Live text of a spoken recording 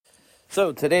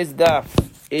So today's daf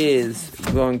is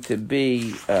going to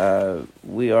be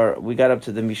we got up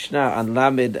to the Mishnah on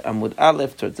Lamed Amud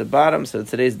Aleph towards the bottom. So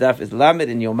today's daf is Lamed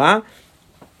in Yoma,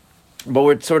 but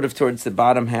we're sort of towards the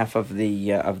bottom half of the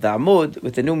Amud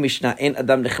with the new Mishnah. In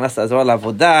Adam Nechnas Azor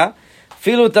Lavoda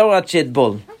Filu Torah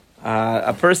Chedbol.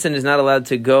 A person is not allowed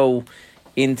to go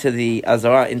into the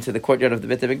Azara, into the courtyard of the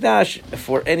Beit HaMikdash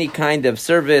for any kind of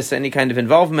service, any kind of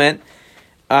involvement.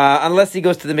 Unless he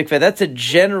goes to the mikveh. That's a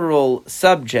general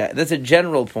subject. That's a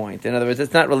general point. In other words,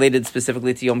 it's not related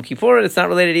specifically to Yom Kippur. It's not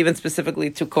related even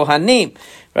specifically to Kohanim.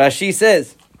 Rashi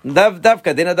says,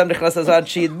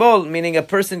 meaning a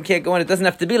person can't go in. It doesn't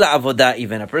have to be la'avodah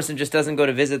even. A person just doesn't go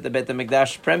to visit the Beit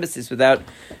HaMikdash premises without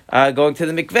going to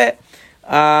the mikveh.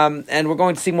 And we're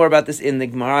going to see more about this in the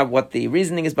Gemara, what the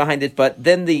reasoning is behind it. But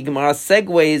then the Gemara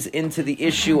segues into the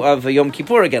issue of Yom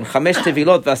Kippur again. Chamesh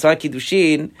tevilot v'asra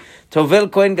kiddushin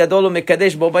tovel kohen gadol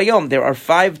u'mekadesh bo bayom. There are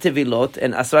 5 tevilot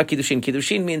and asra kiddushin.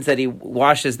 Kiddushin means that he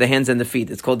washes the hands and the feet.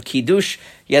 It's called kiddush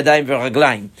yadayim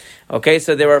v'raglayim. Okay,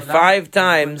 so there are 5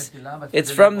 times.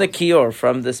 It's from the kior,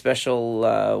 from the special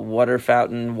water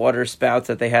fountain, water spouts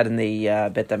that they had in the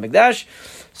Beit HaMikdash.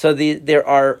 So there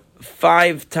are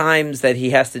 5 times that he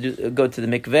has to go to the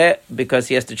mikveh because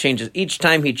he has to change each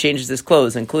time he changes his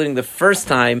clothes, including the first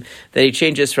time that he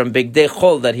changes from Bigdei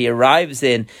Chol, that he arrives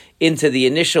into the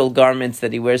initial garments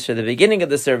that he wears for the beginning of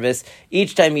the service.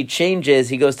 Each time he changes,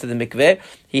 he goes to the mikveh.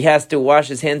 He has to wash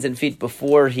his hands and feet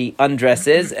before he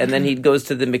undresses, and then he goes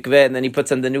to the mikveh, and then he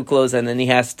puts on the new clothes, and then he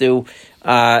has to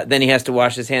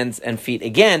wash his hands and feet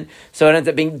again. So it ends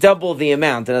up being double the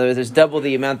amount. In other words, there's double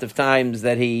the amount of times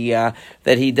that he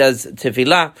does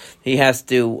tefillah. He has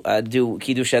to do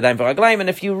kiddush yadayim v'raglayim. And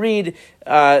if you read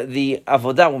the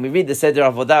avodah, when we read the Seder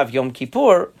Avodah of Yom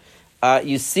Kippur,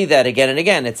 you see that again and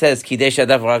again. It says kidesh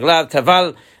yadav v'raglav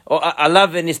taval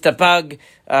alav v'nistapag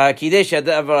kidesh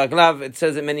yadav v'raglav. It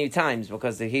says it many times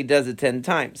because he does it 10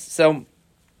 times. So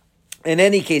in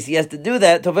any case, he has to do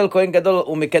that. Tovel kohen gadol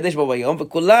u'mekadesh bo bayom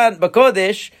v'kulan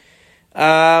b'kodesh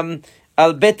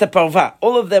al bet parva.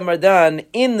 All of them are done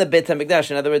in the Beit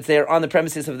HaMikdash. In other words, they are on the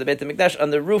premises of the Beit HaMikdash,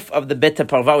 on the roof of the Bet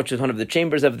parva, which is one of the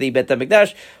chambers of the Beit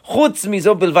HaMikdash. Chutz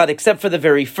mizo bilvad, except for the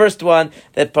very first one,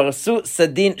 that parsu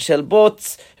sadin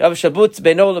shalbutz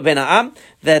beno ben ha'am,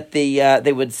 that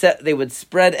they would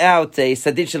spread out a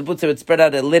sadin shalbutz. They would spread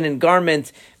out a linen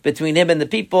garment between him and the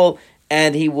people.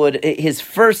 And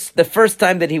the first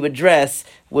time that he would dress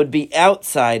would be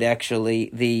outside, actually,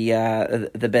 the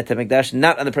Beit HaMikdash,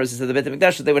 not on the premises of the Beit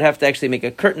HaMikdash. So they would have to actually make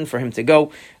a curtain for him to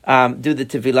go do the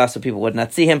tevilah, so people would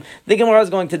not see him. The Gemara is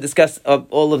going to discuss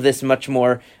all of this much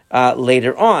more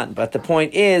later on. But the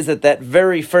point is that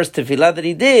very first tevilah that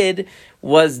he did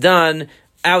was done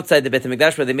outside the Beit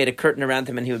HaMikdash, where they made a curtain around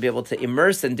him, and he would be able to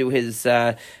immerse and do his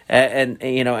and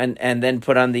then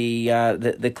put on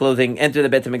the clothing, enter the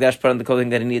Beit HaMikdash, put on the clothing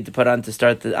that he needed to put on to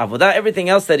start the avodah. Everything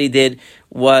else that he did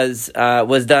was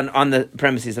done on the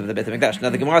premises of the Beit HaMikdash. Now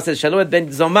the Gemara says, Shalu et ben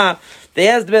Zoma. They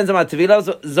asked Ben Zoma,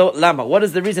 Tevilah zo lama. What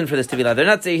is the reason for this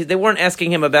tevilah? They weren't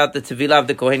asking him about the tevilah of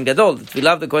the Kohen Gadol. The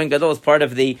tevilah of the Kohen Gadol is part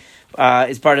of the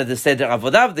Seder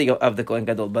Avodah of the Kohen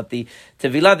Gadol, but the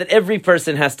tevilah that every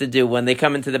person has to do when they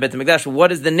come into the Beit HaMikdash,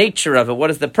 what is the nature of it? What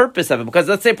is the purpose of it? Because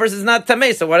let's say a person is not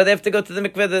tamei, so why do they have to go to the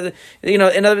mikveh? In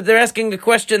other words, they're asking a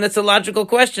question that's a logical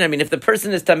question. I mean, if the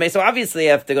person is tamei, so obviously they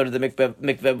have to go to the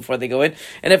mikveh before they go in,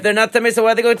 and if they're not tamei, so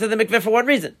why are they going to the mikveh, for what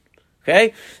reason?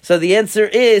 Okay, so the answer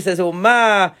is, says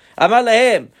Uma Amar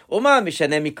Lahem Uma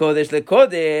Mishaneh Mikodesh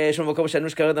LeKodesh U'Makom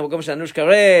Shanush Karet U'Makom Shanush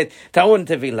Karet Ta'un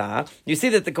Tevilah. You see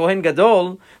that the Kohen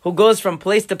Gadol, who goes from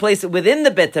place to place within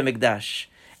the Beit HaMikdash,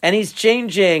 and he's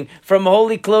changing from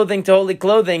holy clothing to holy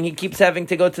clothing, he keeps having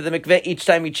to go to the mikveh each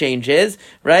time he changes,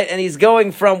 right? And he's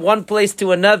going from one place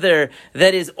to another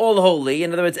that is all holy.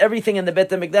 In other words, everything in the Beit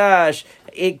HaMikdash,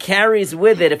 it carries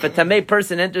with it. If a tamei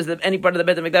person enters any part of the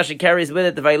Beit HaMikdash, it carries with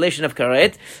it the violation of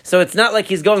karet. So it's not like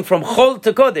he's going from chol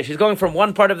to kodesh. He's going from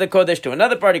one part of the kodesh to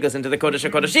another part. He goes into the kodesh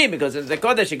HaKodeshim. He goes into the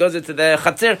kodesh. He goes into the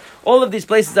chatzir. All of these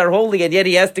places are holy, and yet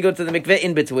he has to go to the mikveh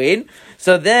in between.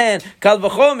 So then, kal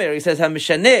v'chomer, he says,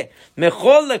 ha-mishaneh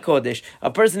mechol lekodesh.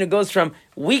 A person who goes from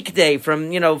weekday,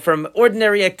 from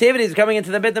ordinary activities coming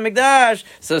into the Beit HaMikdash.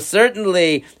 So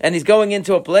certainly, and he's going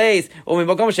into a place from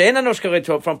a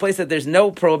place that there's no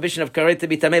no prohibition of karet to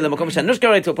be tamei lemakom shanush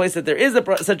karet, to a place that there is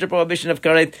such a prohibition of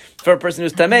karet for a person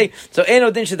who's tamei. So eno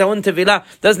din shetahun tevilah,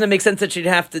 doesn't it make sense that she'd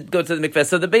have to go to the mikveh?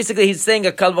 So basically he's saying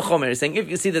a kal v'chomer. He's saying if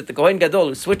you see that the Kohen Gadol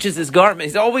who switches his garment,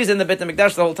 he's always in the Beit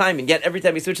HaMikdash the whole time, and yet every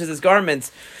time he switches his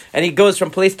garments and he goes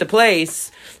from place to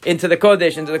place into the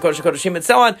Kodesh, into the Kodesh HaKodeshim, and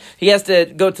so on, he has to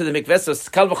go to the mikveh. So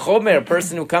kal v'chomer, a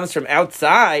person who comes from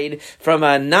outside, from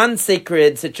a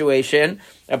non-sacred situation,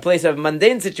 a place of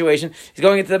mundane situation, he's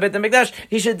going into the Beit HaMikdash,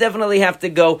 he should definitely have to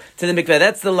go to the mikveh.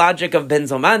 That's the logic of Ben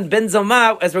Zoma. And Ben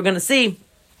Zoma, as we're going to see,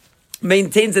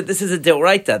 maintains that this is a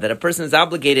deoraita, that a person is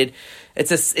obligated.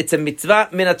 It's a mitzvah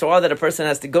min Torah that a person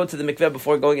has to go to the mikveh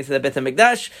before going into the Beit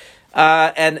HaMikdash.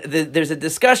 There's a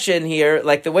discussion here,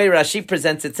 like the way Rashi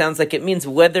presents it sounds like it means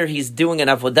whether he's doing an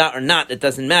avodah or not. It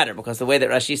doesn't matter, because the way that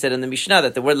Rashi said in the Mishnah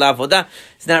that the word la avodah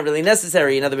is not really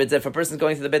necessary. In other words, if a person's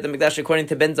going to the Beit HaMikdash according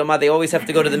to Ben Zoma, they always have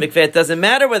to go to the mikveh. It doesn't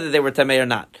matter whether they were tamei or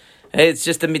not. It's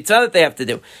just a mitzvah that they have to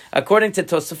do. According to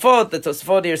Tosafot, the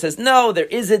Tosafot here says, no, there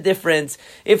is a difference.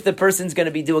 If the person's going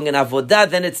to be doing an avodah,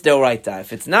 then it's deoraita.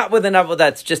 If it's not with an avodah,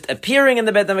 it's just appearing in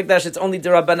the Beit HaMikdash, it's only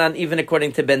derabanan, even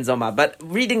according to Ben Zoma. But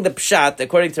reading the pshat,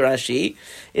 according to Rashi,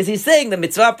 is he's saying the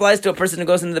mitzvah applies to a person who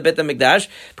goes into the Beit HaMikdash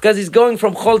because he's going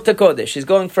from chol to kodesh. He's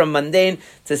going from mundane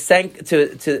to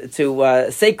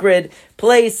sacred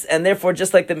place, and therefore,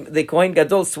 just like the Kohen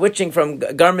Gadol switching from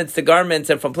garments to garments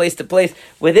and from place to place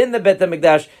within the Beit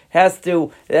HaMikdash has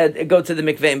to go to the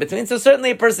mikveh in between. So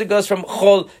certainly a person who goes from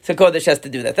chol to kodesh has to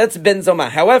do that. That's Ben Zoma.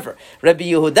 However, Rabbi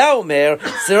Yehuda Omer,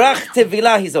 Sirach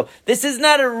Tevilah Hizo. This is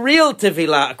not a real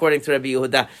Tevilah, according to Rabbi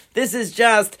Yehuda. This is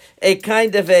just a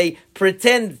kind of a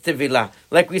pretend Tevilah.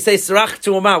 Like we say Sirach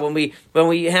Tu'uma, when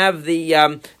we have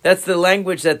the, that's the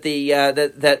language that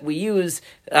that we use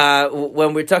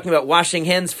when we're talking about washing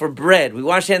hands for bread. We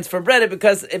wash hands for bread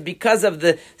because of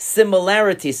the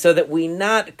similarity, so that the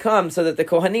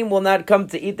Kohanim will not come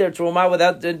to eat their Truma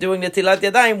without doing Netilat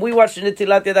Yadayim. We wash the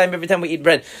Netilat Yadayim every time we eat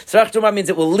bread. Sirach Truma means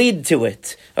it will lead to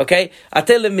it. Okay?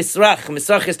 Atel Misrach.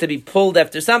 Misrach is to be pulled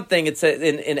after something. It's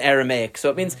in Aramaic. So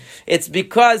it means it's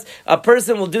because a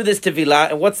person will do this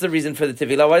Tevilah. And what's the reason for the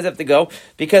Tevilah? Why does it have to go?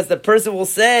 Because the person will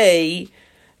say,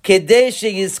 in other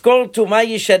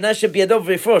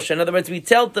words, we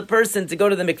tell the person to go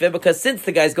to the mikveh because since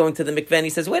the guy's going to the mikveh and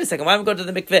he says, wait a second, why am I going to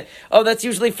the mikveh? Oh, that's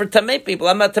usually for tamei people.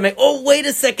 I'm not tamei. Oh, wait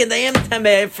a second, I am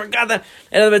tamei. I forgot that.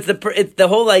 In other words, the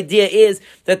whole idea is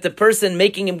that the person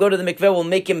making him go to the mikveh will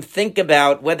make him think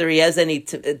about whether he has any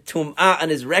tum'ah on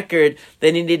his record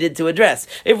that he needed to address.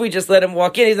 If we just let him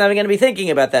walk in, he's not even going to be thinking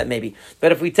about that maybe.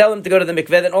 But if we tell him to go to the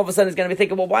mikveh, then all of a sudden he's going to be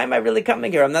thinking, well, why am I really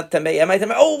coming here? I'm not tamei. Am I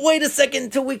tamei? Oh, wait a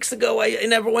second, 2 weeks ago, I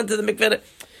never went to the mikveh.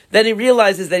 Then he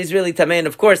realizes that he's really tamei. And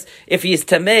of course, if he's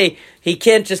tamei, he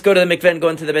can't just go to the mikveh and go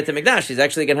into the Beit HaMikdash. He's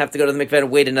actually going to have to go to the mikveh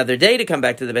and wait another day to come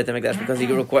back to the Beit HaMikdash because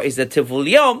he's a tivul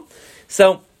yom.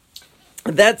 So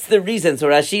that's the reason. So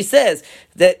Rashi says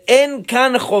that en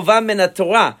kan chova min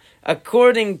Torah.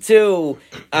 According to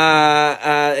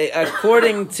Rabbi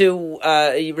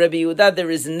Yehuda,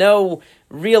 there is no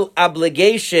real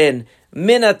obligation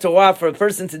min Torah for a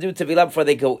person to do tevilah before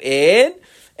they go in.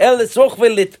 We're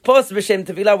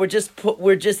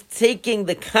just taking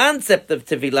the concept of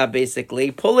tevilah, basically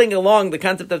pulling along the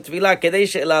concept of tevilah.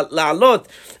 La'alot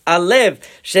alev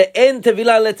she'en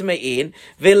tevilah letmein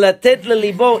v'latet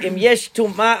lelibo im yesh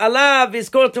tumah alav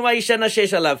v'zkor tumah yishana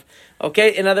shesh alav.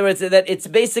 Okay, in other words, that it's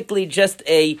basically just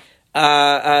a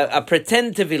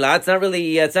pretend tevilah. It's not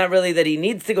really that he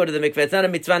needs to go to the mikveh. It's not a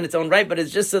mitzvah in its own right, but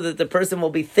it's just so that the person will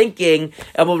be thinking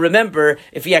and will remember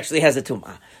if he actually has a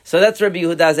tumah. So that's Rabbi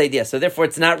Yehuda's idea. So therefore,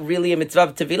 it's not really a mitzvah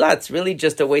of tevilah. It's really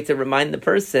just a way to remind the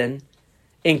person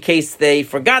in case they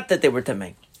forgot that they were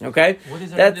tamei. Okay? What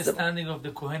is our understanding of the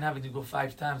Kohen having to go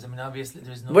 5 times? I mean, obviously,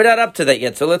 there's no... We're not up to that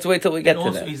yet, so let's wait till we get to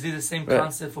also, that. Is it the same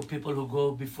concept for people who go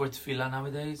before Tefillah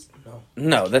nowadays?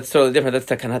 No, that's totally different. That's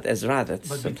Takanat Ezra. That's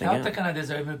but something without else. Takanat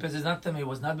Ezra, even if it's not Tamei,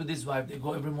 was not with his wife, they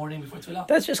go every morning before Tefillah?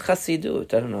 That's just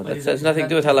Chassidut. I don't know. That has nothing to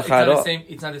do with halakha halakha at all.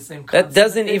 It's not the same concept. That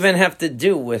doesn't even have to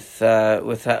do with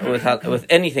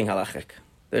anything halachic.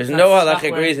 There's no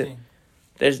halachic reason.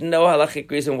 There's no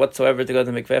halachic reason whatsoever to go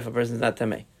to the mikveh if a person's not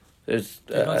tamei. There's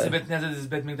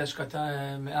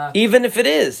even if it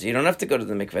is, you don't have to go to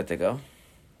the mikveh to go.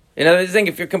 You know,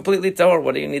 if you're completely tahor,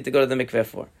 what do you need to go to the mikveh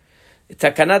for?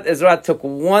 Takanat Ezra took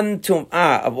one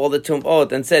tum'ah of all the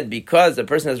tum'ot and said because a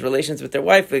person has relations with their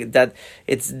wife that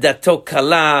it's dato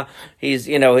kala. He's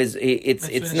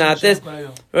it's not this.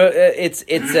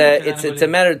 It's a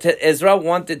matter. Ezra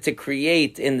wanted to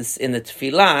create in the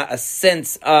tefillah a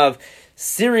sense of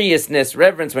seriousness,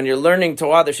 reverence. When you're learning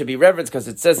Torah, there should be reverence because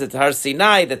it says at Har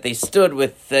Sinai that they stood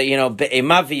with,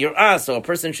 be'ema v'yirah. So a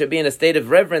person should be in a state of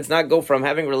reverence, not go from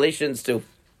having relations to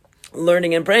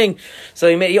learning and praying. So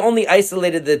he only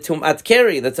isolated the Tum'at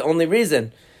Keri. That's the only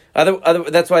reason.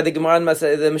 That's why the Gemara in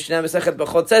the Mishnah Masechet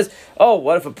Bechot says,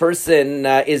 what if a person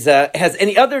has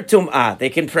any other tum'ah? They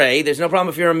can pray. There's no problem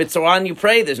if you're a mitzvah and you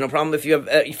pray. There's no problem if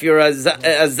you're a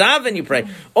zav and you pray.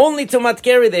 Only tumat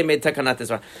keri they made takanat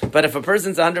Israel. But if a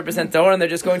person's 100% tahor and they're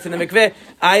just going to the mikveh,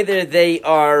 either they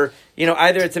are,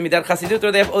 either it's a midat chasidut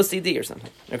or they have OCD or something.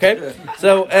 Okay,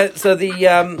 so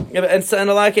in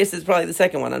a lot of cases it's probably the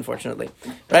second one, unfortunately,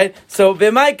 right? So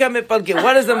b'maika mipalki,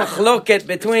 what is the machloket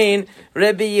between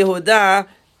Rabbi Yehuda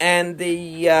and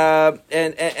the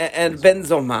and Ben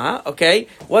Zoma? Okay,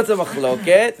 what's the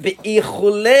machloket?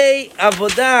 B'ichulei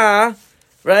avodah.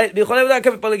 Right?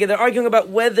 They're arguing about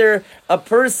whether a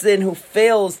person who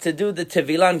fails to do the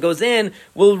tevilah and goes in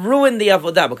will ruin the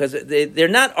avodah, because they're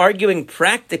not arguing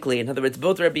practically. In other words,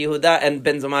 both Rabbi Yehuda and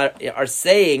Ben Zoma are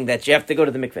saying that you have to go to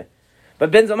the mikveh.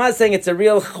 But Ben Zoma is saying it's a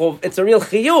real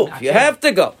chiyuv. You have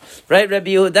to go. Right?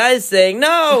 Rabbi Yehuda is saying,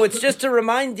 no, it's just to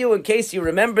remind you in case you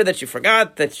remember that you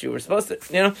forgot that you were supposed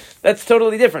to. That's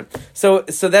totally different. So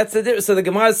that's the difference. So the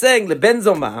Gemara is saying, the Ben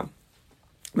Zoma,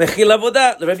 Mechil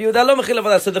avodah, the Rabbi Yehuda lo mechil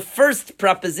avodah. So the first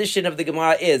proposition of the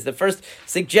Gemara the first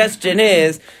suggestion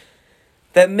is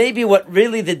that maybe what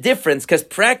really the difference, because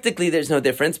practically there's no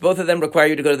difference, both of them require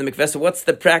you to go to the mikveh, so what's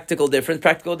the practical difference?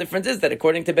 Practical difference is that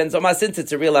according to Ben Zoma, since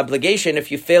it's a real obligation, if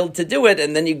you failed to do it,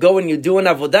 and then you go and you do an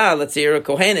avodah, let's say you're a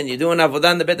kohen and you do an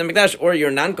avodah in the Beit HaMikdash, or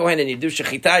you're non-kohen and you do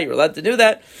shechita, you're allowed to do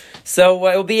that, so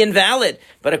it will be invalid.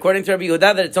 But according to Rabbi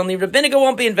Yehuda, that it's only rabbinic, it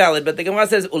won't be invalid. But the Gemara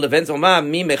says, "Uleven zoma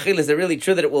mi mechil." Is it really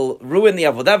true that it will ruin the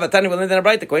avodah? Vatani will learn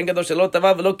right. The kohen gadol shelo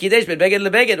tava v'lo kidesh ben beged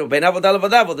lebeged or ben avodah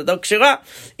lavodah avodah kshira.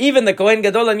 Even the kohen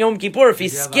gadol on Yom Kippur, if he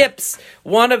skips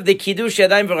one of the kiddush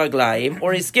yadayim v'raglayim,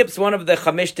 or he skips one of the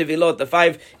chamesh tevilot, the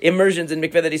 5 immersions in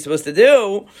mikveh that he's supposed to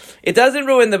do, it doesn't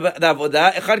ruin the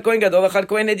avodah. Echad kohen gadol, echad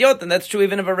kohen idiot, and that's true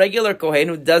even of a regular kohen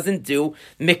who doesn't do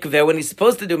mikveh when he's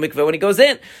supposed to do mikveh when he goes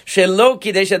in. Shelo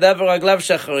kidesh yadav v'raglav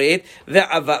shacharit.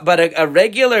 But a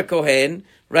regular kohen,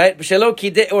 right?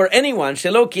 Or anyone,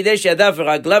 shelo kidesh yadav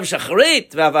v'raglav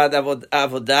shacharit v'avad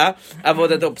avodah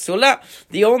avodato psula.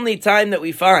 The only time that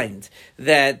we find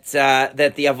that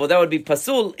the avodah would be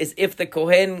pasul is if the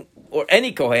kohen or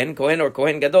any kohen or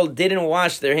kohen gadol didn't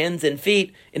wash their hands and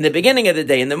feet in the beginning of the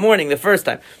day, in the morning, the first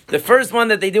time. The first one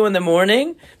that they do in the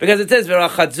morning, because it says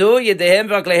v'rachadzu yedehem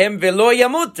v'raklehem v'lo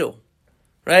yamutu.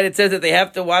 Right? It says that they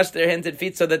have to wash their hands and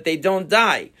feet so that they don't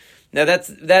die. Now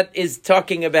that is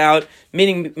talking about,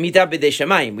 meaning mitah b'dei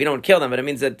shamayim. We don't kill them, but it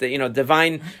means that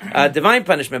divine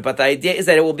punishment. But the idea is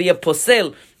that it will be a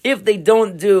posel if they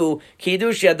don't do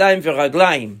kiddush yadayim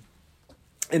v'raglayim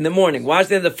in the morning. Watch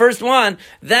the first one,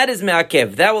 that is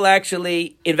me'akev. That will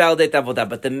actually invalidate the avodah.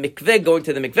 But the mikveh, going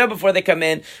to the mikveh before they come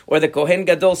in, or the kohen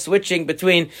gadol switching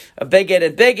between a beged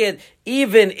and beged,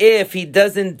 even if he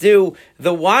doesn't do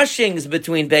the washings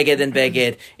between beged and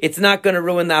beged, it's not going to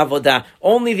ruin the avodah.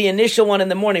 Only the initial one in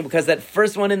the morning, because that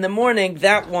first one in the morning,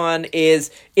 that one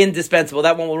is indispensable.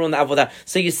 That one will ruin the avodah.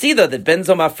 So you see though that Ben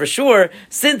Zoma for sure,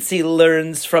 since he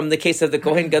learns from the case of the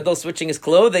kohen gadol switching his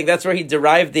clothing, that's where he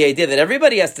derived the idea that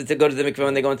everybody has to go to the mikveh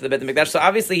when they go into the Beit HaMikdash. So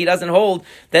obviously he doesn't hold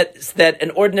that an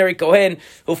ordinary kohen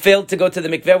who failed to go to the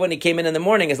mikveh when he came in the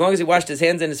morning, as long as he washed his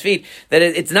hands and his feet, that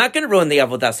it's not going to ruin the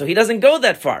avodah. So he doesn't go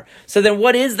that far. So then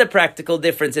what is the practical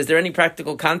difference? Is there any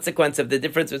practical consequence of the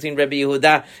difference between Rabbi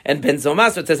Yehuda and Ben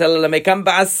Zoma? So it says,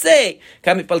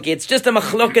 it's just a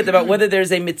machloket about whether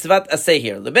there's a mitzvat aseh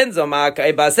here.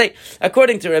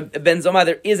 According to Ben Zoma,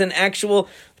 there is an actual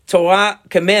Torah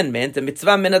commandment, a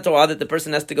mitzvah min Torah, that the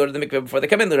person has to go to the mikveh before they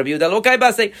come in.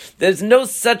 There's no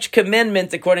such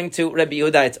commandment according to Rabbi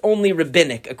Yehuda. It's only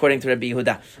rabbinic according to Rabbi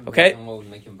Yehuda. Okay.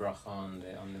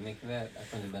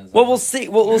 Well, we'll see.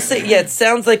 We'll see. Yeah, it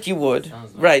sounds like you would.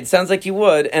 Right, sounds like you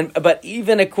would. But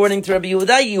even according to Rabbi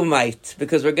Yehuda, you might,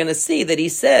 because we're going to see that he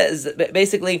says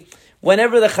basically,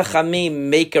 whenever the Chachamim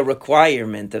make a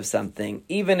requirement of something,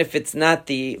 even if it's not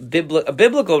a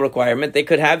biblical requirement, they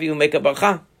could have you make a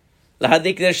bracha.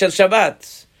 Lahadik der shel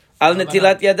Shabbat, al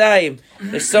netilat yadayim.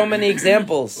 There's so many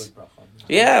examples.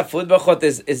 Yeah, food brachot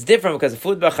is different, because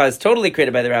food bracha is totally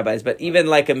created by the rabbis. But even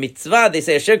like a mitzvah, they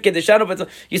say Asher kedeshanu b'mitzvah.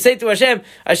 You say to Hashem,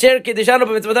 Asher kedeshanu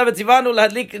b'mitzvah v'tzivanu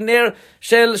lahadlik ner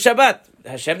shel Shabbat.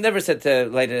 Hashem never said to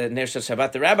light a ner shel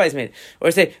Shabbat. The rabbis made it. Or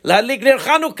say lahadlik ner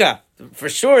Chanukah. For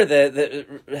sure, the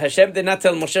Hashem did not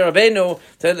tell Moshe Rabbeinu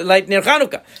to light ner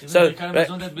Chanukah. So the kind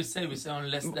of that we say on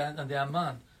less than the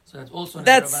Amman. So that's also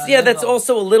that's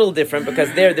also a little different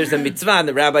because there's a mitzvah and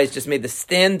the rabbis just made the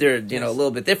standard, a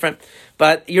little bit different.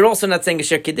 But you're also not saying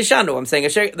Asher Kiddishanu.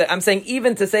 I'm saying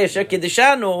even to say Asher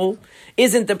Kiddishanu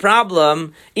isn't the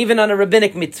problem, even on a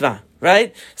rabbinic mitzvah.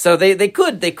 Right? So they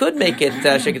could make it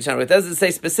Asher Kiddishanu. It doesn't say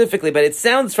specifically, but it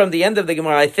sounds from the end of the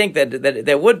Gemara, I think that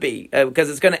there would be, because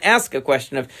it's going to ask a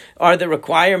question of, are the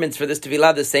requirements for this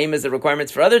tevilah the same as the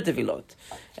requirements for other tevilot?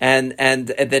 And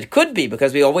that could be,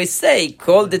 because we always say,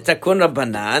 Kol de takun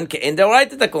rabbanan ke'en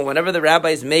deoraita takun. Whenever the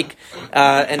rabbis make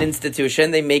an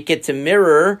institution, they make it to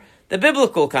mirror the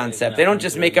biblical concept. They don't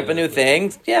just make up a new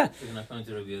thing. Yeah,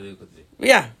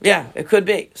 it could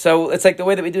be. So it's like the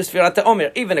way that we do Sfirat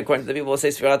HaOmer. Even according to the people who say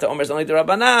Sfirat HaOmer is only the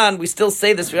Rabbanan, we still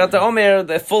say the Sfirat HaOmer,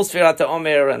 the full Sfirat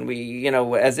HaOmer, and we,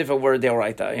 as if it were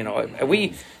Deoraita.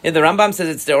 We, the Rambam says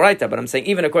it's Deoraita, but I'm saying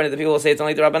even according to the people who say it's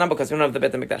only the Rabbanan because we don't have the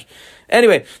Bet HaMikdash.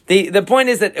 Anyway, the point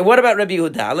is that, what about Rabbi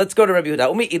Yehuda? Let's go to Rabbi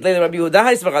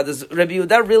Yehuda. Does Rabbi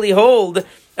Yehuda really hold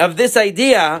of this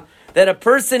idea that a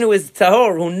person who is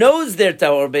tahor, who knows they're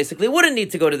tahor, basically, wouldn't need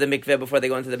to go to the mikveh before they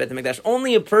go into the Beit HaMikdash?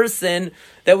 Only a person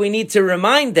that we need to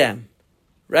remind them,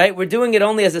 right? We're doing it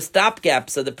only as a stopgap,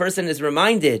 so the person is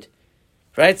reminded,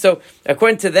 right? So,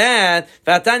 according to that,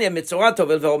 we know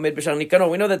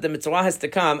that the mitzvah has to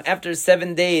come after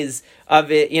 7 days of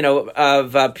it,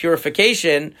 of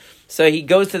purification. So he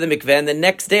goes to the mikveh, and the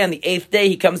next day, on the 8th day,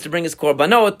 he comes to bring his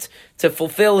korbanot to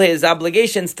fulfill his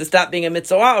obligations to stop being a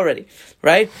mitzvah already,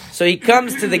 right? So he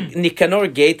comes to the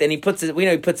Nikanor gate, and he puts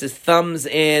his thumbs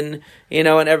in, and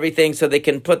everything, so they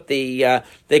can put the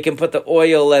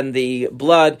oil and the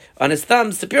blood on his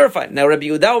thumbs to purify. Now Rabbi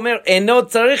Yehuda Omer, eno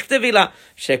tzarich tevilah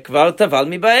shekvar taval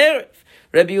mi ba'erev.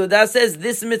 Rabbi Yehuda says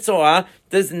this mitzvah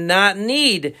does not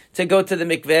need to go to the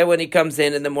mikveh when he comes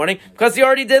in the morning, because he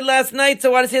already did last night,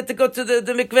 so why does he have to go to the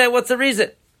mikveh? What's the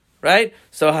reason? Right?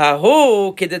 So,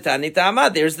 hahu kidetani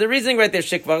ta'amad. There's the reason right there.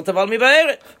 Shekvar taval mi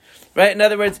ba'erev. Right? In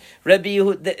other words, Rabbi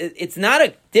Yehuda, it's not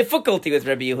a difficulty with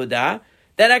Rabbi Yehuda.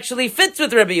 That actually fits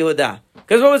with Rabbi Yehuda.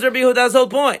 Because what was Rabbi Yehuda's whole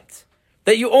point?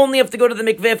 That you only have to go to the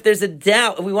mikveh if there's a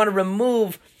doubt. We want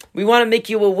to make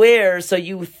you aware so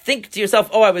you think to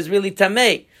yourself, oh, I was really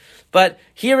tamei. But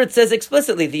here it says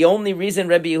explicitly, the only reason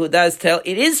Rabbi Yehuda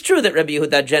it is true that Rabbi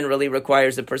Yehuda generally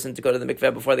requires a person to go to the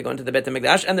mikveh before they go into the Beit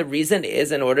HaMikdash, and the reason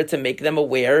is in order to make them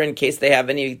aware in case they have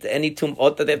any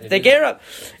tum'ot that they have to take care of.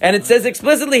 And it says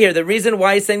explicitly here, the reason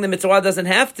why he's saying the mitzvah doesn't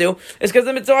have to is because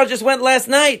the mitzvah just went last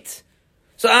night.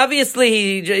 So obviously,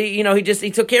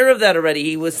 he took care of that already.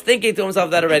 He was thinking to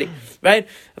himself that already, right?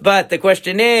 But the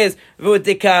question is, so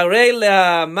then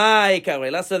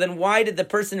why did the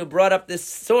person who brought up this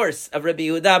source of Rabbi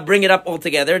Yehuda bring it up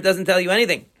altogether? It doesn't tell you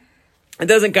anything. It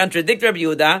doesn't contradict Rabbi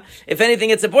Yehuda. If anything,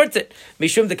 it supports it.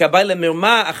 Mishum de kabayla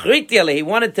mirma achriti aleh. He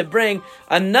wanted to bring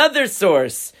another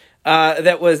source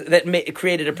that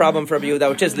created a problem for Rabbi Yehuda,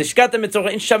 which is Lishkat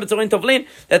HaMitzorain, Sham Mitzorain Tovlin,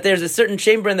 that there's a certain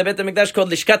chamber in the Beit HaMikdash called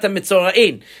Lishkat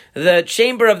HaMitzorain, the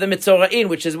chamber of the Mitzorain,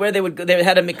 which is where they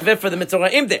had a mikveh for the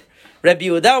Mitzoraim there. Rabbi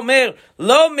Yehuda Omer,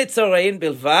 Lo Mitzorain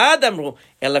bilvad amru,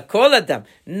 ela kol adam.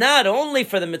 Not only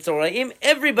for the Mitzoraim,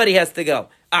 everybody has to go.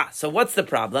 So what's the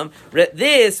problem?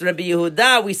 This, Rabbi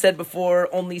Yehuda, we said before,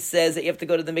 only says that you have to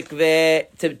go to the mikveh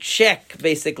to check,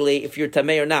 basically, if you're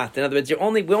tamei or not. In other words, we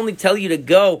only tell you to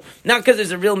go, not because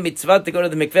there's a real mitzvah to go to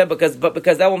the mikveh, but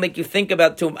because that will make you think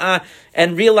about tum'ah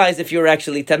and realize if you're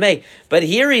actually tamei. But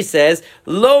here he says,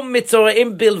 Lo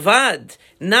mitzoraim bilvad.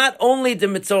 Not only do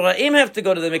mitzoraim have to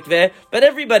go to the mikveh, but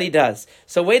everybody does.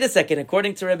 So wait a second,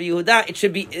 according to Rabbi Yehuda, it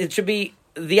should be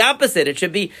the opposite. It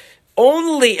should be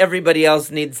only everybody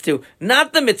else needs to,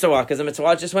 not the mitzvah, because the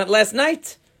mitzvah just went last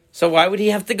night. So why would he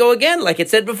have to go again, like it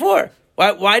said before?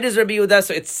 Why does Rabbi Yehuda?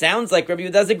 So it sounds like Rabbi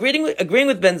Yehuda is agreeing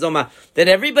with Ben Zoma that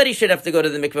everybody should have to go to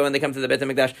the mikveh when they come to the Beit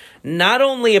HaMikdash. Not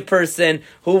only a person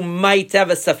who might have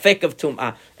a safek of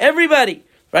tum'ah. Everybody,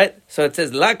 right? So it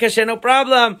says la kasher, no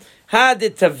problem. Ha de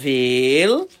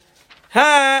tavil.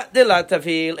 Ha de la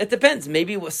tavil. It depends.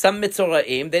 Maybe some mitzoraim,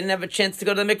 they didn't have a chance to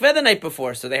go to the mikveh the night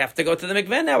before, so they have to go to the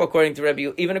mikveh now. According to Rabbi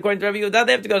Yehuda,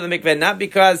 they have to go to the mikveh not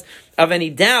because of any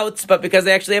doubts, but because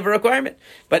they actually have a requirement.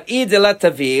 But I de la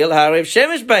tavil hariv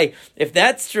shemesh bay. If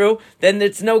that's true, then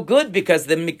it's no good because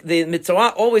the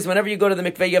mitzvah always, whenever you go to the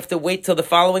mikveh, you have to wait till the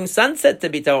following sunset to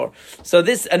be tahor. So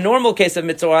a normal case of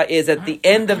mitzvah is at the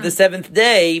end of the 7th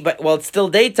day, but while it's still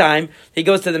daytime, he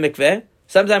goes to the mikveh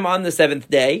sometime on the 7th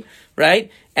day,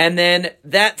 right? And then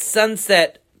that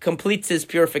sunset completes his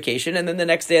purification, and then the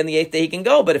next day on the 8th day he can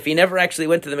go. But if he never actually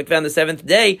went to the mikveh on the 7th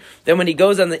day, then when he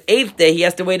goes on the 8th day, he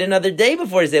has to wait another day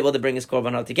before he's able to bring his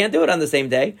korbanot. He can't do it on the same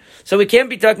day. So we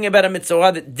can't be talking about a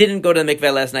mitzvah that didn't go to the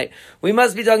mikveh last night. We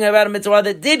must be talking about a mitzvah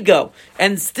that did go.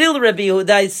 And still Rabbi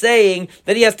Yehuda is saying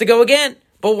that he has to go again.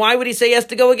 But why would he say he has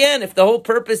to go again? If the whole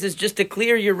purpose is just to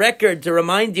clear your record, to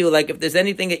remind you, like if there's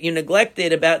anything that you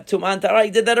neglected about Tumah and Tahara, he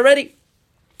did that already.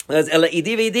 That's Ela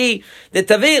Idi V'Idi, the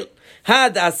Tavil.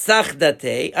 Had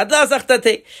asachdate, ad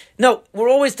asachdate. No, we're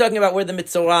always talking about where the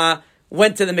mitzvah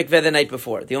went to the mikveh the night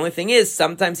before. The only thing is,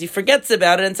 sometimes he forgets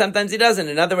about it and sometimes he doesn't.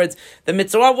 In other words, the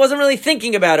mitzvah wasn't really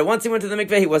thinking about it. Once he went to the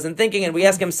mikveh, he wasn't thinking, and we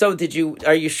ask him, so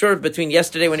are you sure between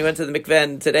yesterday when you went to the mikveh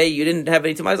and today you didn't have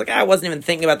any tumah? I was like, I wasn't even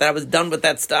thinking about that. I was done with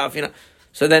that stuff,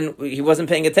 So then he wasn't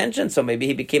paying attention, so maybe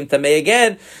he became tamei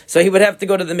again. So he would have to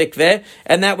go to the mikveh,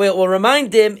 and that way it will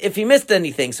remind him if he missed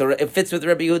anything. So it fits with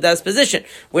Rabbi Yehuda's position.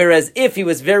 Whereas if he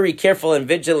was very careful and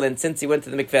vigilant since he went to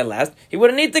the mikveh last, he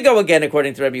wouldn't need to go again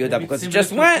according to Rabbi Yehuda, because he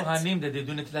just went. Kohanim that they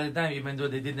do netilat yadayim, even though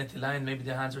they did netilah, and maybe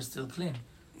their hands are still clean.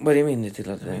 What do you mean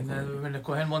netilat yadayim? When the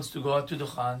Kohen wants to go out to the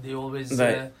Khan, they always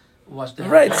wash their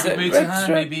hands.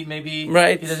 Maybe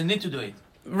he doesn't need to do it.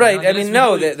 Right, I mean,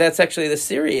 no, that's actually the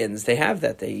Syrians. They have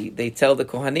that. They tell the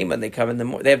Kohanim when they come in the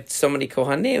morning. They have so many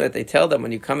Kohanim that they tell them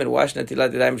when you come and wash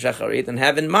Netilat Yadayim Shacharit, and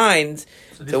have in mind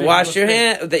to wash your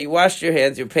hands, that you wash your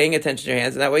hands, you're paying attention to your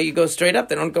hands, and that way you go straight up.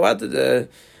 They don't go out to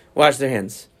wash their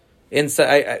hands. In some,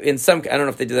 I don't know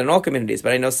if they do that in all communities,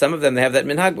 but I know some of them, they have that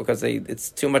minhag because it's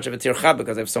too much of a tircha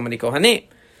because they have so many Kohanim.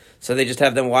 So they just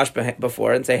have them wash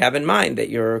before and say, have in mind that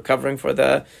you're covering for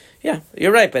the... Yeah,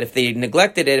 you're right. But if they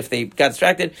neglected it, if they got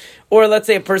distracted, or let's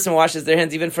say a person washes their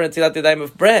hands even for Netilat Yadayim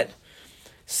of bread.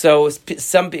 So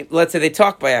some people, let's say they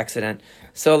talk by accident.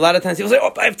 So a lot of times people say,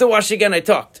 oh, I have to wash again, I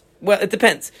talked. Well, it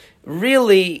depends.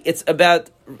 Really, it's about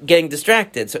getting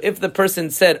distracted. So if the person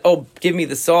said, oh, give me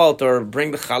the salt or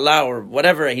bring the challah or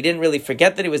whatever, he didn't really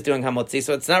forget that he was doing hamotzi,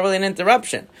 so it's not really an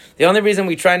interruption. The only reason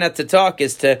we try not to talk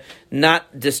is to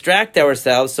not distract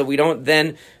ourselves so we don't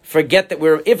then forget that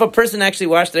if a person actually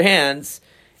washed their hands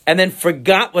and then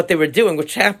forgot what they were doing,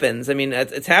 which happens. I mean,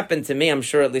 it's happened to me, I'm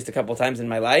sure, at least a couple of times in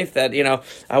my life, that,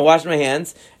 I washed my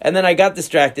hands, and then I got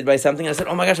distracted by something, and I said,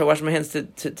 oh my gosh, I washed my hands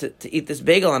to eat this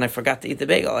bagel, and I forgot to eat the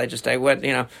bagel. I went,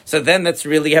 so then that's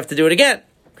really, you have to do it again,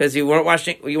 because you weren't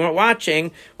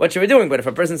watching what you were doing. But if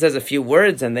a person says a few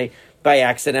words, and they, by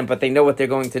accident, but they know what they're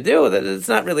going to do, it's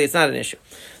not an issue.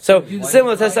 So,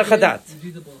 similar to Sachadat.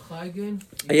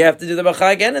 You have to do the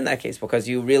bracha again in that case, because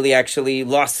you really actually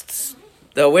lost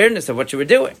the awareness of what you were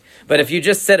doing. But if you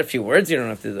just said a few words, you don't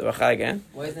have to do the bracha again.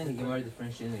 Why isn't the Gemara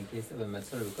differentiating in the case of a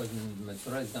Metzora? Because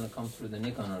Metzora is going to come through the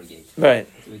nick on our gate. Right.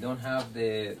 So we don't have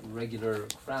the regular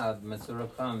crowd. Metzora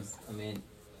comes,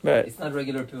 right. It's not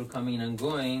regular people coming and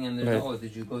going, and there's,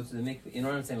 did you go to the mikveh? You know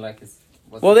what I'm saying? Like,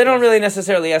 well, they don't really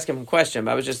necessarily ask him a question,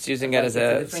 but I was just using it as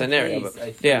a scenario.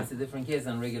 It's a different case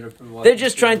than regular people. They're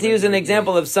just trying to use an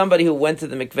example of somebody who went to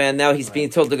the mikveh and now he's being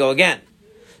told to go again.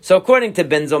 So according to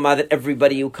Ben Zoma, that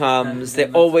everybody who comes, they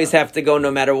always have to go no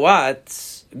matter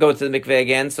what, go to the mikveh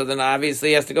again, so then obviously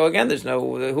he has to go again. There's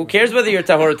who cares whether you're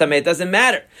tahor or tameh, it doesn't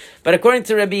matter. But according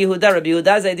to Rabbi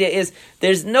Yehuda's idea is,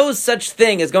 there's no such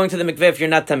thing as going to the mikveh if you're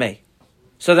not tameh.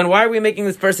 So then why are we making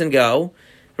this person go?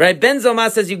 Right? Ben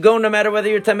Zoma says you go no matter whether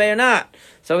you're tameh or not.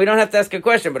 So we don't have to ask a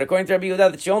question. But according to Rabbi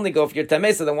Yehuda, that you only go if you're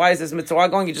tameh. So then why is this mitzvah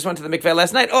going? You just went to the mikveh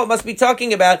last night. Oh, it must be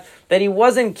talking about that he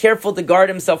wasn't careful to guard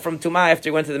himself from tumah after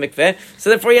he went to the mikveh.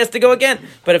 So therefore he has to go again.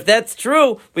 But if that's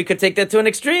true, we could take that to an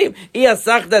extreme. Then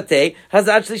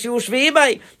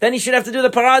he should have to do the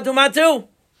parah adumah too.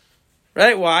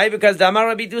 Right? Why? Because Damar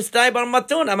Rabbi Dustai Bar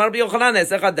Matun, Amar Rabbi Yochanan,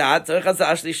 Esechadat, Tzorech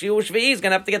Shlishi U'Shvi'i. He's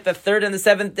going to have to get the 3rd and the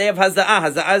 7th day of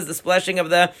Haza'ah. Haza'ah is the splashing of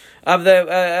the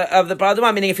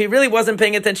Paraduma. Meaning, if he really wasn't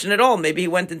paying attention at all, maybe he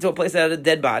went into a place that had a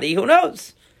dead body. Who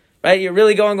knows? Right? You're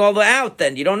really going all the way out.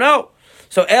 Then you don't know.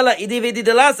 So Ela Idi V'Idi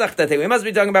De La Sachtate. We must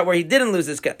be talking about where he didn't lose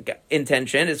his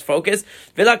intention, his focus.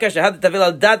 That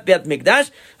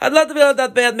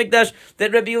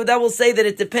Rabbi Yehuda will say that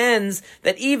it depends,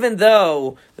 that even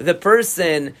though the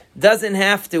person doesn't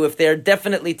have to, if they're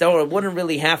definitely Torah, wouldn't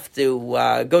really have to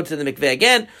go to the mikveh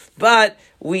again, but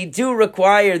we do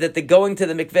require that the going to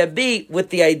the mikveh be with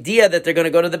the idea that they're going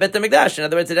to go to the Bet HaMikdash. In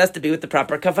other words, it has to be with the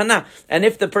proper kavanah. And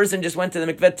if the person just went to the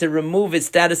mikveh to remove his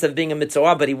status of being a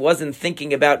mitzvah, but he wasn't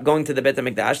thinking about going to the Bet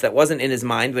HaMikdash, that wasn't in his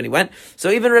mind when he went,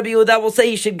 so even Rabbi Yehuda will say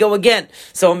he should go again.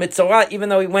 So a mitzvah, even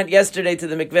though he went yesterday to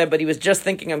the mikveh, but he was just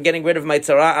thinking, I'm getting rid of my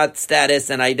tzara'at status,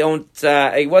 and I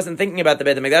wasn't thinking about the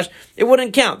Bet HaMikdash, HaMikdash, it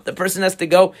wouldn't count. The person has to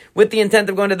go with the intent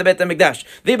of going to the Beit HaMikdash.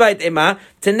 V'bayit ema,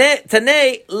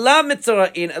 tanei la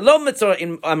mitzora'in, lo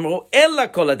mitzora'in amru ella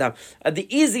kol adam. The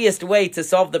easiest way to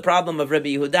solve the problem of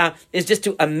Rabbi Yehuda is just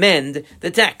to amend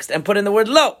the text and put in the word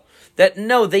lo. That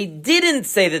no, they didn't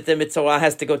say that the mitzvah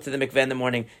has to go to the mikveh in the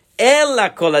morning. Ella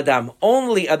kol adam,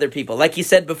 only other people, like he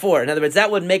said before. In other words, that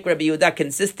would make Rabbi Yehuda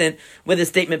consistent with his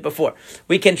statement before.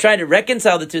 We can try to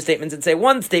reconcile the two statements and say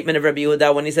one statement of Rabbi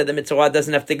Yehuda when he said the mitzvah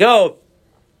doesn't have to go,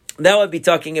 that would be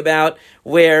talking about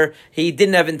where he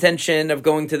didn't have intention of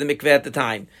going to the mikveh at the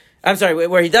time. I'm sorry,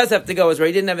 where he does have to go is where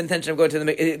he didn't have intention of going to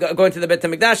the Beit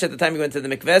HaMikdash at the time he went to the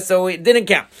mikveh, so it didn't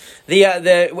count.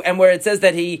 And where it says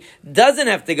that he doesn't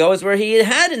have to go is where he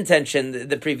had intention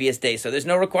the previous day, so there's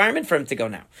no requirement for him to go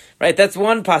now. Right? That's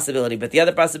one possibility, but the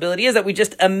other possibility is that we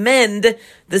just amend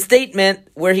the statement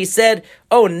where he said,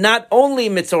 oh, not only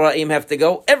Mitzoraim have to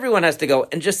go, everyone has to go,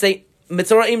 and just say,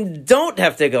 Mitzoraim don't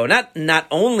have to go. Not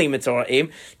only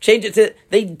Mitzoraim. Change it to,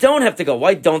 they don't have to go.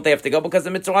 Why don't they have to go? Because the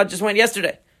Mitzorah just went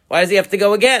yesterday. Why does he have to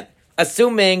go again?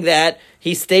 Assuming that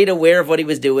he stayed aware of what he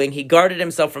was doing, he guarded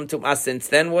himself from Tum'ah since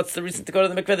then, what's the reason to go to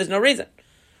the mikveh? There's no reason.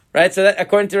 Right? So that,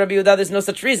 according to Rabbi Yehuda, there's no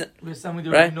such reason. We're saying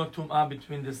there right? no Tum'ah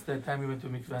between the time we went to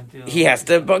mikveh until... He has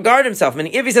to guard himself.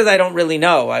 Meaning, if he says, I don't really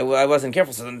know, I wasn't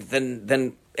careful, so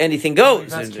then anything goes.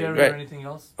 That's carry right? or anything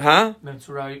else? Huh?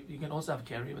 Metzora, you can also have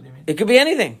carry, what do you mean? It could be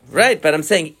anything, right? But I'm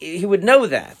saying he would know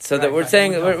that. So that we're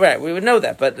saying, we would know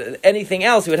that. But anything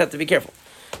else, he would have to be careful.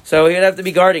 So he would have to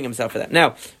be guarding himself for that.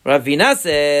 Now, Ravina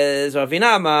says,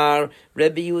 Ravina Amar,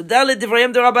 Rabbi Yehuda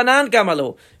l'divrayim d'Rabbanan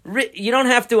kamalu. You don't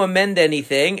have to amend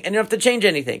anything, and you don't have to change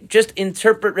anything. Just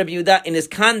interpret Rabbi Yehuda in his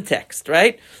context,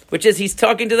 right? Which is, he's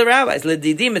talking to the rabbis.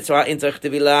 L'didi mitzvah in tzarich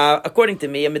tevilah. According to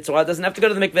me, a mitzvah doesn't have to go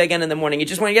to the mikveh again in the morning. He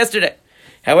just went yesterday.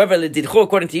 However, l'didchu,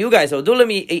 according to you guys,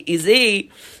 odulami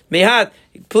izi mehat.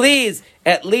 Please,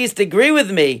 at least agree with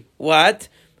me. What?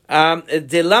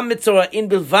 That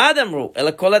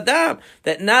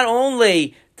not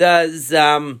only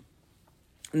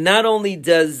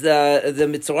does the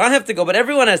mitzvah have to go, but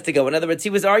everyone has to go. In other words, he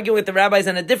was arguing with the rabbis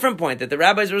on a different point, that the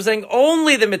rabbis were saying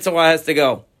only the mitzvah has to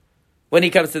go when he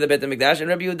comes to the Beit HaMikdash, and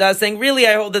Rabbi Yehuda is saying, really,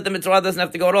 I hold that the mitzvah doesn't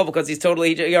have to go at all because he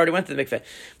already went to the mikveh.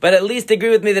 But at least agree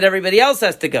with me that everybody else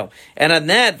has to go. And on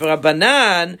that,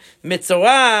 Rabbanan,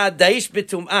 mitzvah daish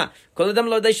betum'ah. Kol adam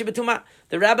lo daish betum'ah.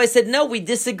 The rabbi said, no, we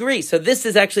disagree. So this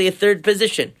is actually a third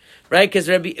position, right?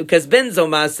 Because Ben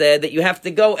Zoma said that you have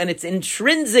to go, and it's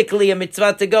intrinsically a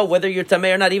mitzvah to go, whether you're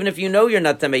tamei or not. Even if you know you're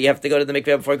not tamei, you have to go to the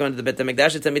mikveh before going to the Beit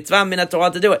HaMikdash. It's a mitzvah min Torah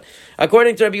to do it.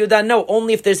 According to Rabbi Yehuda, no,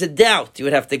 only if there's a doubt you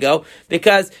would have to go,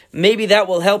 because maybe that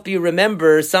will help you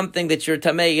remember something that you're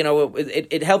tamei. You know,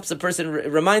 it helps a person,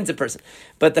 reminds a person.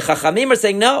 But the Chachamim are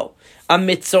saying, no. A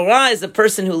mitzorah is a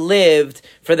person who lived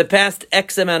for the past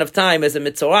X amount of time as a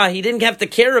mitzorah. He didn't have to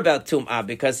care about tum'ah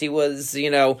because he was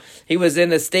in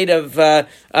a state of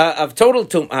total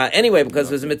tum'ah anyway because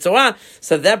it was a mitzorah.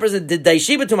 So that person did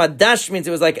daishiba tum'ah. Dash means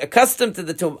it was like accustomed to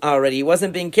the tum'ah already. He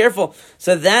wasn't being careful.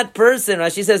 So that person,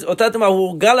 Rashi says,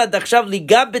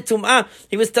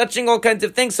 he was touching all kinds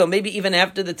of things. So maybe even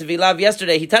after the tevilah of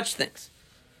yesterday, he touched things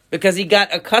because he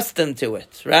got accustomed to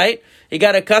it, right? He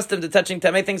got accustomed to touching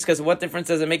tamei things because what difference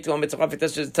does it make to a mitzvah if he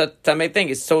touches a tamei thing?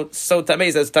 It's so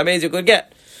tamei, as tamei as you could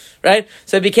get, right?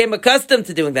 So he became accustomed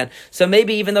to doing that. So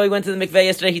maybe even though he went to the mikveh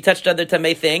yesterday, he touched other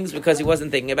tamei things because he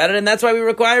wasn't thinking about it, and that's why we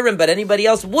require him. But anybody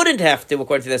else wouldn't have to,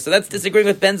 according to this. So that's disagreeing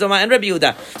with Ben Zoma and Rabbi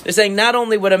Yehuda. They're saying not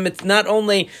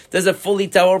only does a fully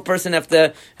tahor person have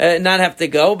to not have to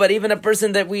go, but even a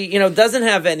person that doesn't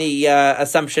have any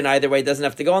assumption either way doesn't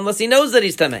have to go unless he knows that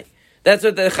he's tamei. That's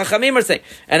what the Chachamim are saying.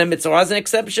 And a mitzvah is an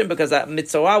exception because a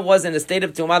mitzvah was in a state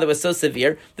of tumah that was so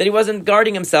severe that he wasn't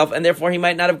guarding himself, and therefore he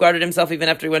might not have guarded himself even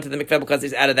after he went to the mikveh because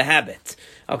he's out of the habit.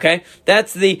 Okay?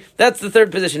 That's the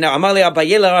third position. Now, Amali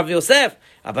Abaye la Rav Yosef.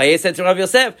 Abaye said to Rav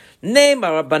Yosef,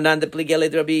 Neymar Rabbanan de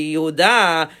Pligele Rabbi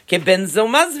Yehuda ke ben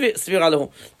Zoma svira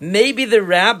lehu. Maybe the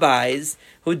rabbis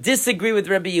who disagree with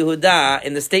Rabbi Yehuda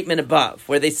in the statement above,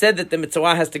 where they said that the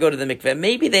mitzvah has to go to the mikveh,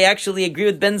 maybe they actually agree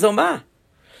with Ben Zoma.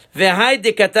 Why are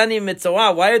they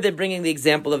bringing the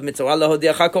example of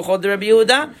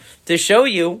mitzvah? To show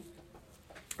you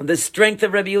the strength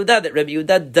of Rabbi Yehuda, that Rabbi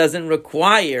Yehuda doesn't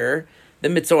require the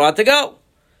mitzvah to go,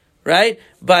 right?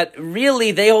 But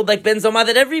really, they hold like Ben Zoma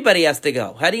that everybody has to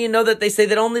go. How do you know that they say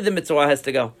that only the mitzvah has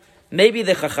to go? Maybe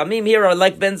the Chachamim here are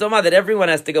like Ben Zoma that everyone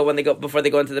has to go when they go before they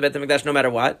go into the Beit HaMikdash, no matter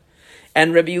what.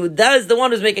 And Rabbi Yehuda is the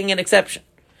one who's making an exception.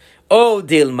 Oh,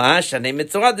 Dilma, Shanei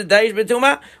Mitzvah, the Daish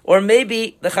Betuma. Or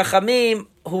maybe the Chachamim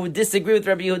who disagree with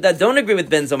Rabbi Yehuda don't agree with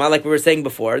Ben Zoma, like we were saying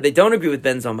before. They don't agree with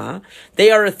Ben Zoma.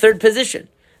 They are a third position.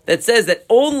 that says that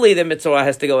only the mitzvah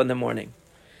has to go in the morning.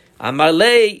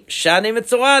 Amarle shane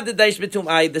mitzvah the daish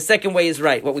betumai. The second way is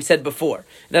right. What we said before.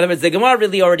 In other words, the Gemara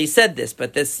really already said this,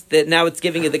 but now it's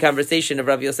giving you the conversation of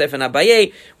Rav Yosef and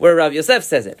Abaye, where Rav Yosef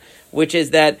says it, which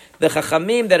is that the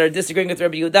Chachamim that are disagreeing with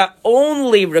Rabbi Yehuda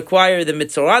only require the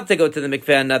mitzvah to go to the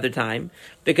mikveh another time,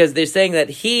 because they're saying that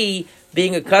he,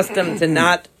 being accustomed to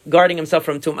not guarding himself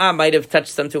from tum'ah, might have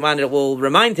touched some tum'ah and it will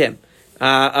remind him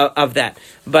of that.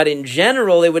 But in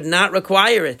general, they would not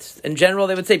require it. In general,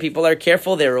 they would say people are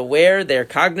careful, they're aware, they're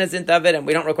cognizant of it, and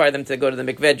we don't require them to go to the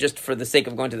mikveh just for the sake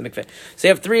of going to the mikveh. So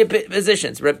you have three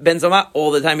positions. Ben Zoma, all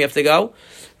the time you have to go.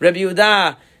 Rabbi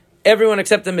Yehuda, everyone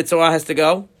except the mitzvah has to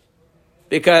go.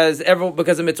 Because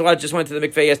the mitzvah just went to the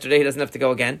mikveh yesterday, he doesn't have to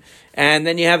go again. And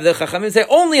then you have the chachamim say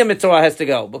only a mitzvah has to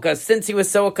go, because since he was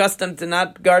so accustomed to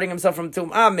not guarding himself from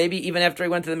tum'ah, maybe even after he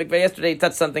went to the mikveh yesterday, he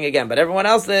touched something again. But everyone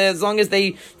else, as long as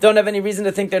they don't have any reason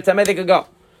to think they're tameh, they could go.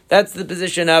 That's the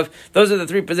position of, those are the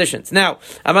three positions. Now,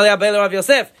 Amalei Abai Rav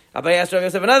Yosef. Abai asked Rav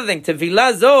Yosef another thing.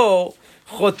 Tevilah zo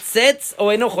chotzetz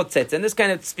or eno chotzetz? And this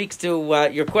kind of speaks to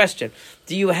your question.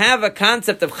 Do you have a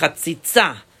concept of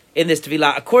chatzitza in this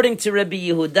tevilah, according to Rabbi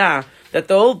Yehuda, that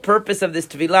the whole purpose of this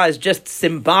tevilah is just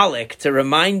symbolic to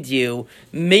remind you,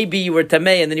 maybe you were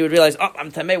tamei, and then you would realize, oh,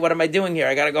 I'm tamei, what am I doing here?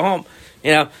 I got to go home.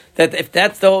 You know, that if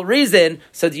that's the whole reason,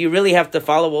 so do you really have to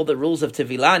follow all the rules of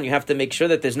tevilah, and you have to make sure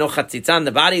that there's no chatzitza on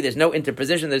the body, there's no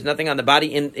interposition, there's nothing on the body,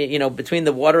 between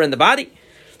the water and the body?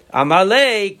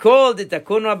 Amalei called it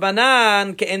takun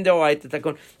rabbanan ke'en deoraita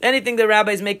takun. Anything the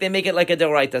rabbis make, they make it like a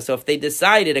deoraita. So if they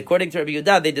decided, according to Rabbi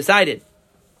Yehuda, they decided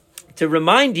to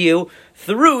remind you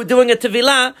through doing a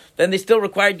tevilah, then they still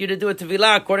required you to do a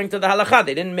tevilah according to the halacha.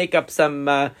 They didn't make up some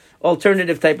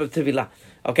alternative type of tevilah.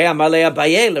 Okay, Amalei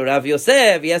Abaye, Rav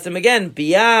Yosef, he asked him again,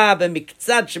 Biyah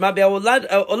b'miktzat shema b'olad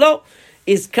olo,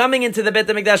 is coming into the Beit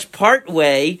HaMikdash part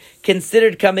way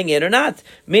considered coming in or not?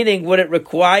 Meaning, would it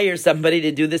require somebody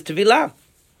to do this tevilah?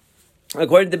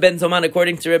 According to Ben Zoman,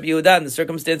 according to Rabbi Yehuda, in the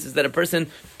circumstances that a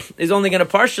person is only going to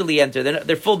partially enter,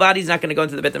 their full body is not going to go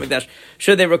into the Beit HaMikdash.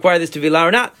 Should they require this tevilah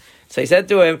or not? So he said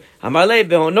to him, Amalei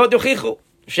behono duchichu,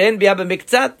 she'en biyah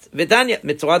b'miktzat, v'tanya,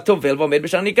 mitzvah tovel v'omed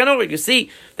b'shar nikanor. You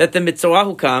see that the mitzvah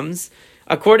who comes,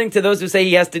 according to those who say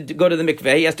he has to go to the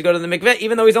mikveh, he has to go to the mikveh,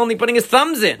 even though he's only putting his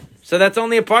thumbs in. So that's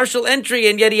only a partial entry,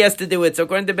 and yet he has to do it. So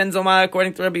according to Ben Zoma,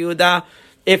 according to Rabbi Yehuda,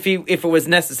 if it was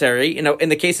necessary, in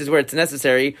the cases where it's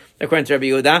necessary, according to Rabbi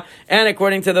Yehuda, and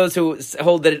according to those who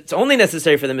hold that it's only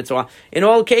necessary for the mitzvah, in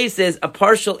all cases, a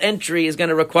partial entry is going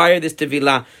to require this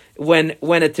tevilah when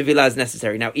a tevilah is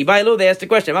necessary. Now, Ibailu, they asked the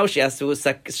question,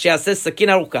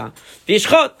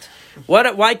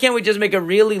 why can't we just make a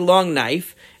really long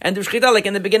knife and do shchita, like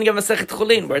in the beginning of Masechet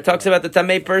Chulin, where it talks about the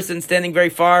tamei person standing very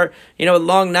far, a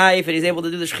long knife, and he's able to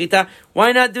do the shchita?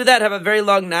 Why not do that? Have a very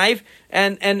long knife,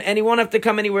 and he won't have to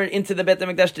come anywhere into the Beit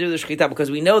HaMikdash to do the shchita, because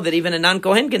we know that even a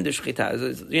non-Kohen can do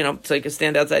shchita. So he can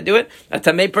stand outside, do it. A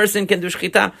tamei person can do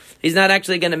shchita. He's not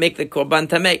actually going to make the korban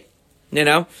tamei,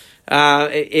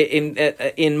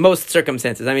 in most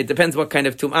circumstances. I mean, it depends what kind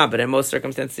of tum'ah, but in most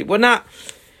circumstances he would not.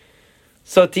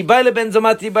 So tibayle ben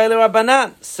zoma, tibayle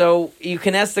rabbanan. So you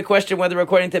can ask the question whether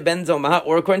according to ben zoma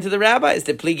or according to the rabbis,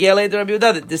 the pligiele de Rabbi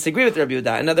Yehuda, that disagree with Rabbi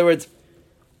Yehuda. In other words,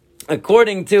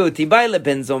 according to tibayle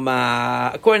ben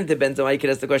zoma, you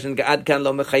can ask the question, ad kan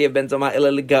lo mechayev ben zoma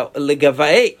ela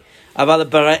legavae, aval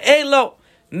barae lo.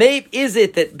 Maybe is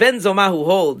it that ben zoma who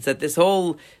holds that this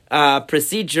whole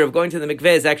procedure of going to the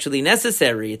mikveh is actually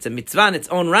necessary? It's a mitzvah in its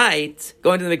own right,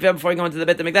 going to the mikveh before you go into the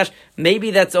Beit HaMikdash. Maybe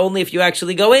that's only if you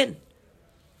actually go in.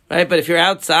 Right, but if you're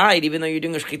outside, even though you're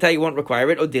doing a shechita, you won't require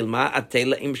it. Odilma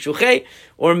atela im shuchei.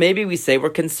 Or maybe we say we're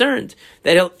concerned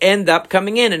that he'll end up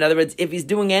coming in. In other words, if he's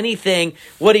doing anything,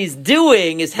 what he's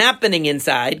doing is happening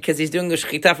inside because he's doing the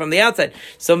shechita from the outside.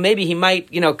 So maybe he might,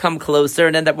 come closer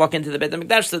and end up walking to the Beit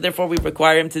HaMikdash. So therefore, we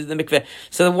require him to do the mikveh.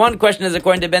 So the one question is,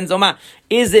 according to Ben Zoma,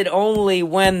 is it only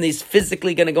when he's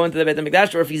physically going to go into the Beit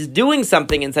HaMikdash, or if he's doing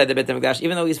something inside the Beit HaMikdash,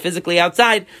 even though he's physically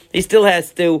outside, he still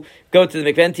has to go to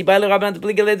the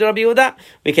mikveh?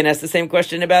 We can ask the same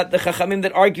question about the Chachamim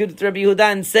that argued with Rabbi Yehuda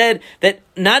and said that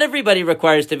not everybody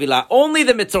requires tevilah, only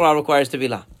the mitzvah requires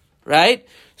tevilah, right?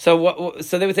 So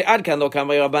they would say, Ad kan lo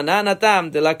kamay rabbanan atam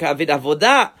de la ka'avid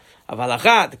avodah,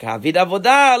 avalachat ka'avid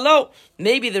avodah lo.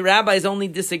 Maybe the rabbis only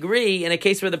disagree in a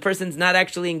case where the person's not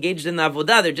actually engaged in the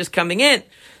avodah, they're just coming in.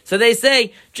 So they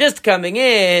say, just come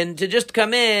in,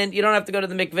 you don't have to go to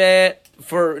the mikveh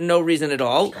for no reason at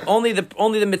all. Only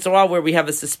the mitzvah where we have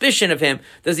a suspicion of him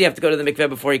does he have to go to the mikveh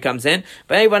before he comes in.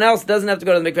 But anyone else doesn't have to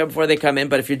go to the mikveh before they come in.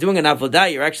 But if you're doing an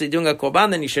avodah, you're actually doing a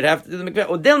korban, then you should have to do the mikveh.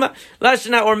 Or dilma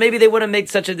lashana, or maybe they wouldn't make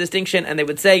such a distinction, and they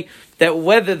would say that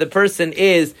whether the person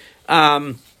is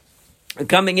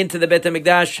coming into the Beit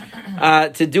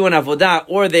HaMikdash to do an avodah,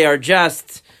 or they are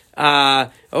just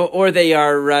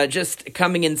just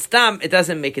coming in stam, it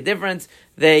doesn't make a difference.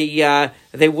 They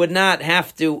would not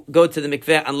have to go to the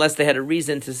mikveh unless they had a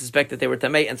reason to suspect that they were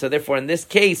tamei. And so therefore, in this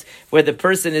case, where the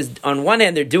person is, on one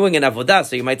hand, they're doing an avodah,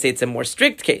 so you might say it's a more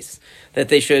strict case, that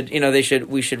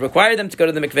we should require them to go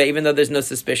to the mikveh even though there's no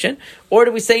suspicion. Or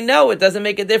do we say, no, it doesn't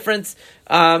make a difference?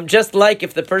 Just like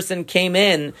if the person came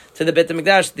in to the Beit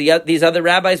HaMikdash, these other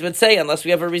rabbis would say, unless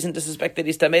we have a reason to suspect that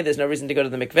he's tamei, there's no reason to go to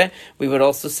the mikveh. We would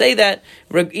also say that,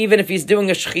 even if he's doing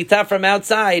a shechita from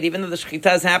outside, even though the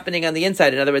shechita is happening on the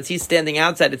inside, in other words, he's standing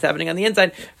outside, it's happening on the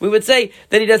inside, we would say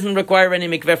that he doesn't require any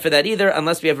mikveh for that either,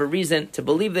 unless we have a reason to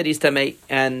believe that he's tamei,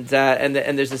 and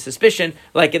there's a suspicion,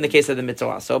 like in the case of the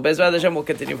mitzvah. So Bezrat Hashem will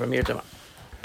continue from here tomorrow.